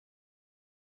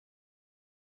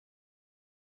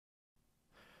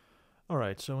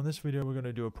Alright, so in this video we're going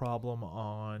to do a problem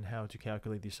on how to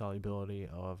calculate the solubility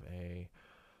of a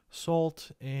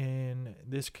salt. In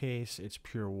this case, it's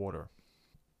pure water.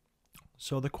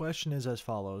 So the question is as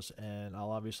follows, and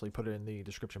I'll obviously put it in the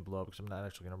description below because I'm not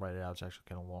actually going to write it out, it's actually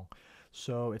kind of long.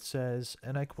 So it says,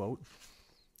 and I quote,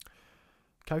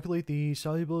 calculate the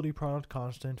solubility product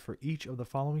constant for each of the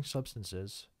following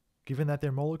substances, given that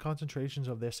their molar concentrations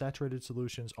of their saturated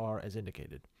solutions are as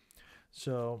indicated.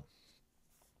 So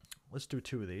let's do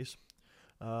two of these.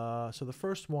 So the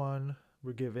first one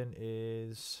we're given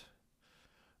is,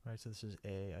 right, so this is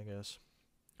A, I guess.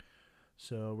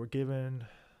 So we're given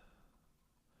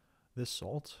this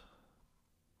salt.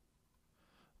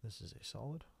 This is a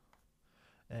solid.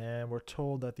 And we're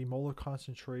told that the molar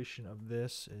concentration of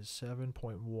this is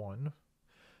 7.1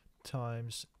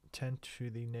 times 10 to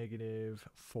the negative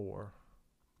 4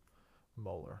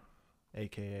 molar,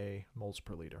 aka moles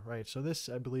per liter, right? So this,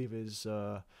 I believe, is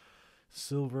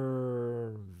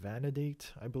silver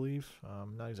vanadate, I believe.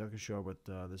 I'm not exactly sure what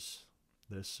this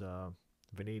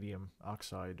vanadium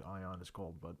oxide ion is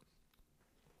called, but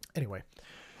anyway.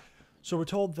 So we're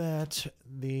told that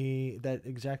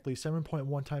exactly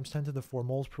 7.1 times 10 to the 4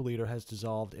 moles per liter has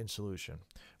dissolved in solution,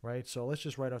 right? So let's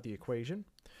just write out the equation.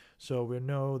 So we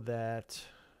know that,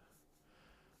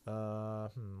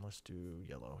 let's do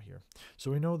yellow here.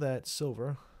 So we know that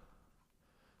silver,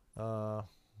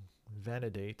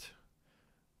 vanadate,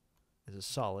 is a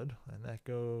solid, and that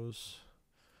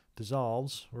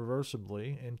dissolves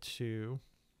reversibly into,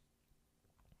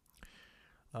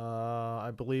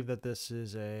 I believe that this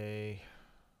is the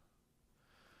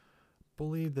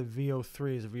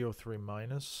VO3 is a VO3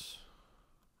 minus,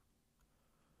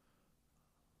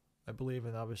 I believe,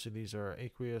 and obviously these are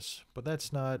aqueous, but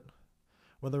that's not,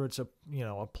 whether it's a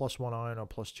 +1 ion or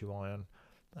 +2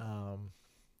 ion,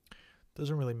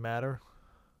 doesn't really matter.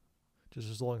 Just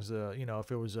as long as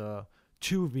if it was a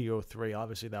 2 VO3,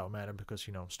 obviously that would matter because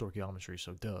stoichiometry,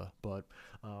 so duh. But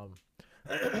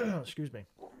excuse me.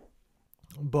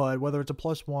 But whether it's a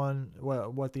 +1,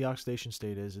 what the oxidation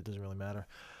state is, it doesn't really matter.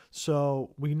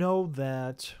 So we know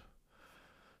that.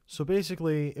 So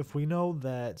basically, if we know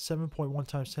that 7.1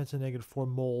 times 10 to the negative 4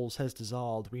 moles has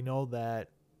dissolved, we know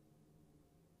that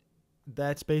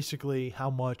that's basically how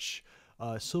much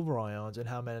silver ions and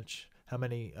how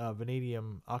many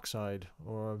vanadium oxide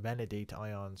or vanadate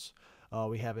ions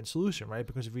we have in solution, right?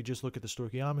 Because if we just look at the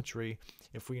stoichiometry,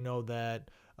 if we know that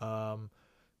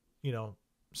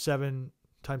 7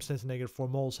 times 10 to the negative 4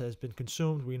 moles has been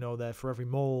consumed, we know that for every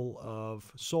mole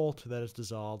of salt that is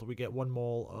dissolved, we get 1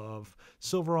 mole of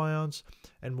silver ions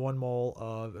and 1 mole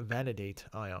of vanadate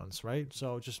ions, right?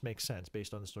 So it just makes sense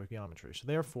based on the stoichiometry. So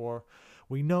therefore,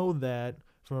 we know that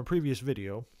from a previous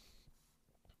video,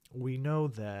 we know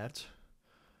that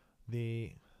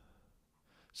the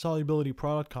solubility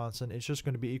product constant is just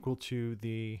going to be equal to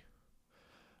the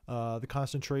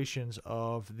concentrations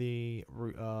of the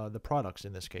products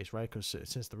in this case, right? Because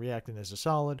since the reactant is a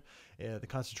solid, the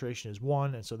concentration is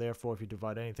 1, and so therefore if you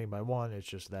divide anything by 1, it's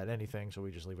just that anything, so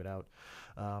we just leave it out.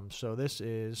 So this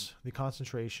is the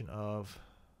concentration of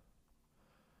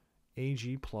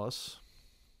Ag plus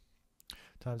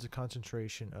times the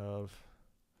concentration of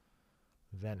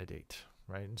vanadate,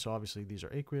 right? And so obviously these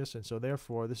are aqueous, and so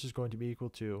therefore this is going to be equal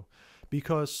to,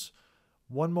 because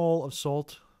 1 mole of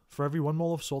salt, for every 1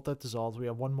 mole of salt that dissolves, we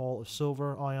have 1 mole of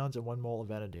silver ions and 1 mole of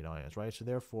vanadate ions, right? So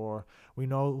therefore, we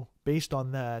know, based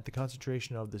on that, the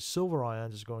concentration of the silver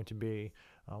ions is going to be,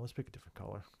 let's pick a different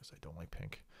color, because I don't like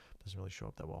pink. It doesn't really show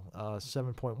up that well.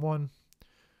 7.1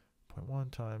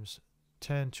 times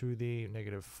 10 to the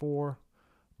negative 4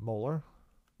 molar,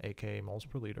 aka moles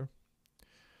per liter,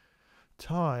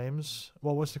 times,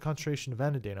 well, what's the concentration of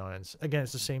vanadate ions? Again,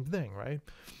 it's the same thing, right?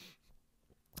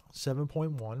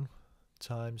 7.1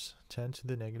 times 10 to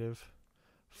the negative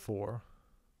 4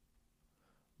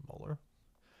 molar,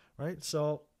 right?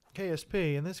 So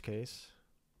KSP in this case,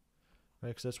 right,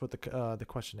 because that's what the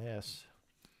question asks.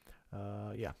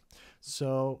 Yeah.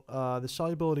 So the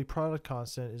solubility product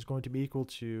constant is going to be equal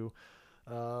to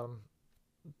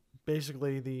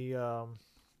basically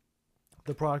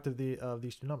the product of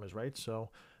these two numbers, right? So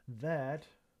that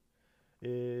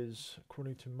is,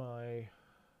 according to my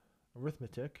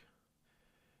arithmetic,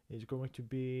 is going to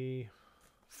be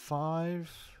 5.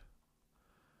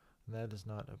 And that is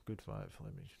not a good 5.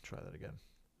 Let me try that again.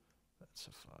 That's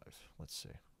a 5. Let's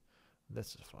see.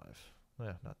 That's a 5.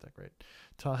 Yeah, not that great.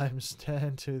 Times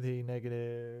 10 to the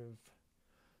negative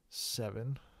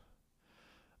 7.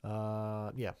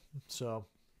 Yeah. So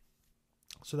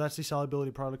that's the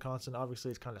solubility product constant.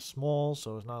 Obviously, it's kind of small,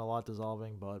 so it's not a lot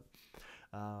dissolving, but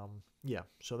Yeah,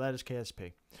 so that is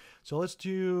KSP. So let's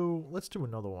do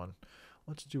another one.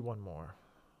 Let's do one more.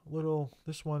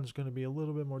 This one's going to be a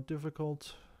little bit more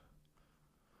difficult.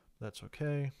 That's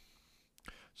okay.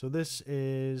 So this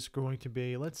is going to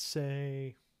be, let's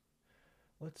say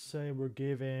we're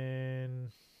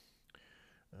given,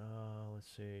 let's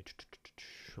see,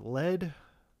 lead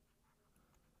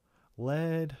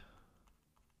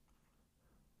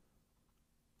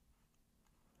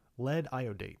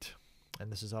iodate,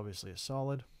 and this is obviously a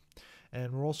solid.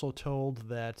 And we're also told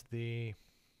that the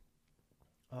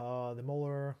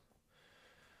molar,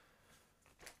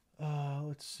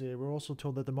 let's see, we're also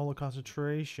told that the molar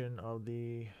concentration of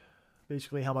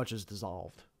basically how much is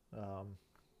dissolved,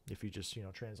 if you just,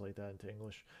 translate that into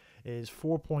English, is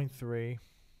 4.3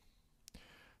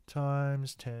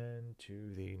 times 10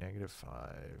 to the negative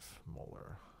 5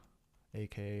 molar,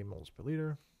 aka moles per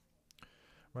liter.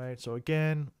 Right, so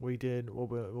again,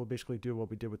 we'll basically do what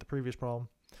we did with the previous problem.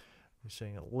 We're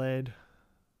saying lead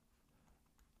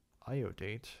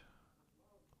iodate,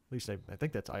 at least I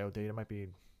think that's iodate, it might be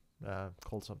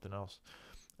called something else,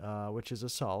 which is a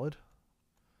solid,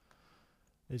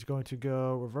 is going to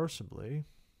go reversibly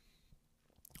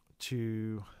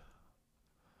to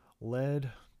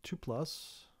lead 2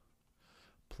 plus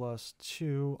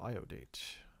 2 iodate,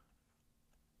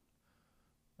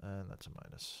 and that's a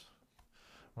minus.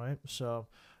 Right, so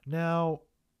now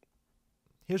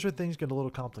here's where things get a little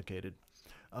complicated,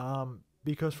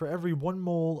 because for every 1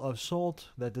 mole of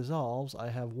salt that dissolves, I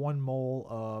have 1 mole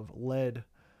of lead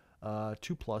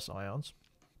 2 plus ions,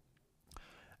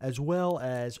 as well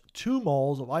as 2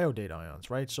 moles of iodate ions,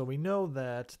 right? So we know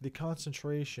that the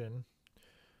concentration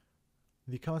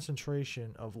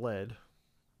of lead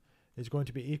is going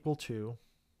to be equal to,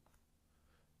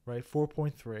 right,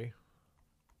 4.3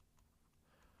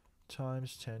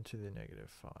 times 10 to the negative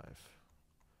 5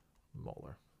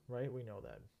 molar, right? We know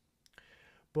that.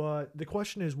 But the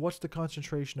question is, what's the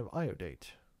concentration of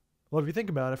iodate? Well, if you think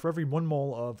about it, for every 1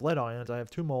 mole of lead ions, I have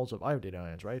 2 moles of iodate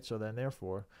ions, right? So then,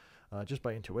 therefore, just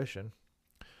by intuition,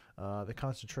 the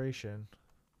concentration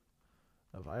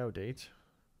of iodate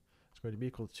is going to be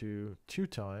equal to 2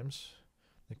 times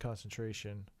the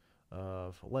concentration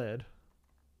of lead,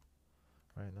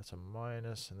 right? And that's a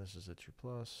minus, and this is a 2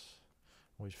 plus.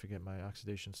 Always forget my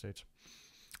oxidation states.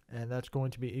 And that's going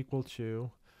to be equal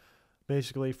to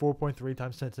basically 4.3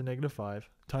 times 10 to the negative 5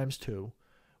 times 2,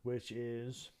 which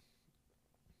is,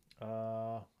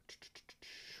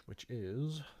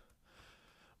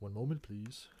 one moment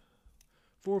please,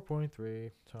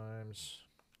 4.3 times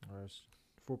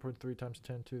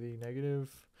 10 to the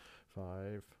negative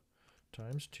 5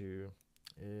 times 2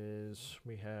 is,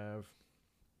 we have,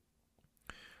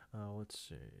 let's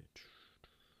see,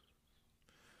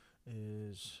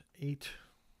 is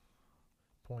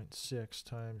 8.6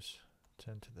 times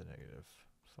 10 to the negative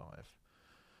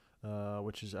 5,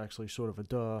 which is actually sort of a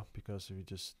duh, because if you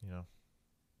just,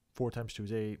 4 times 2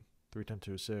 is 8, 3 times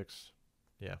 2 is 6.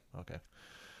 Yeah, okay.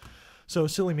 So,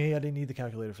 silly me, I didn't need the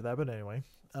calculator for that, but anyway.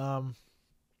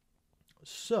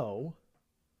 So,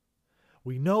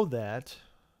 we know that,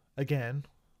 again,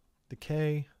 the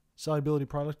K solubility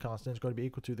product constant is going to be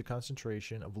equal to the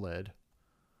concentration of lead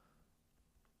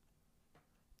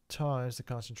times the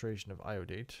concentration of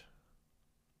iodate,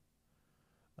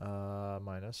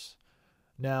 minus.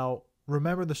 Now,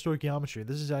 remember the stoichiometry.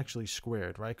 This is actually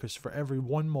squared, right? Because for every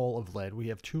 1 mole of lead, we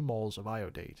have 2 moles of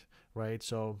iodate, right?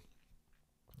 So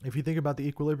if you think about the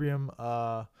equilibrium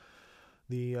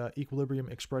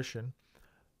expression,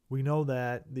 we know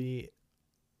that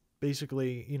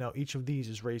basically, each of these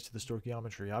is raised to the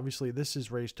stoichiometry. Obviously, this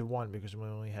is raised to 1 because we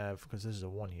only have, because this is a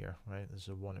 1 here, right? This is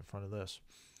a 1 in front of this.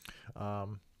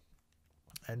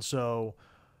 And so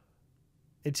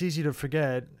it's easy to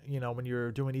forget, when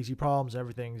you're doing easy problems,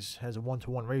 everything has a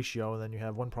 1-to-1 ratio, and then you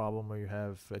have one problem where you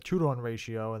have a 2-to-1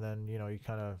 ratio, and then, you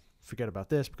kind of forget about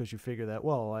this because you figure that,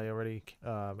 well, I already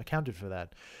accounted for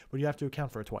that. But you have to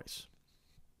account for it twice.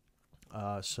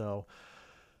 So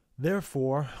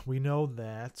therefore, we know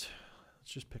that,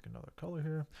 let's just pick another color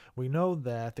here. We know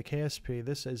that the KSP,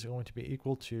 this is going to be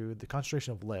equal to the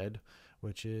concentration of lead,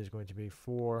 which is going to be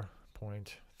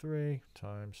 4.3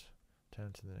 times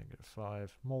 10 to the negative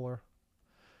 5 molar,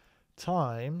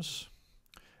 times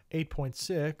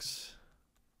 8.6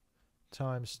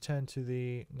 times 10 to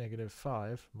the negative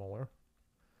 5 molar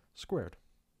squared.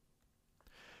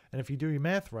 And if you do your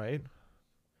math right,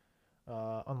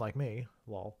 unlike me,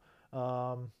 lol,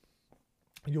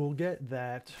 you'll get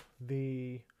that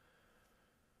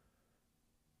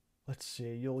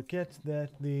you'll get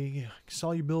that the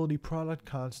solubility product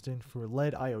constant for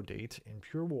lead iodate in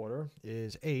pure water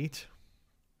is 8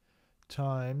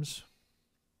 times,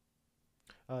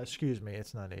 excuse me,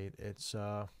 it's not 8, it's,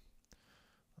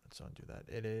 let's undo that.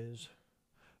 It is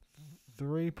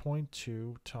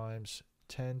 3.2 times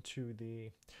 10 to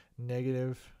the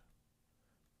negative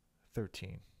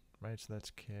 13, right? So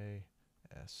that's KSP,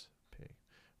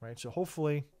 right? So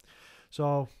hopefully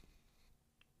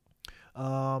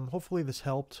this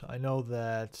helped. I know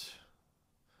that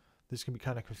this can be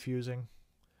kind of confusing,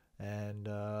 and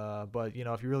but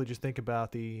if you really just think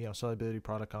about the solubility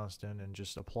product constant and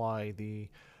just apply the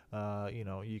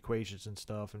equations and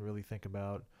stuff, and really think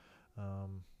about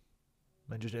and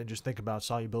just think about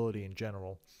solubility in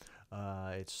general,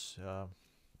 it's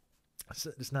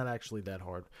not actually that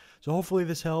hard. So hopefully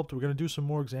this helped. We're going to do some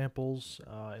more examples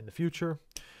in the future.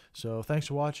 So thanks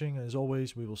for watching. As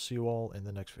always, we will see you all in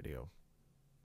the next video.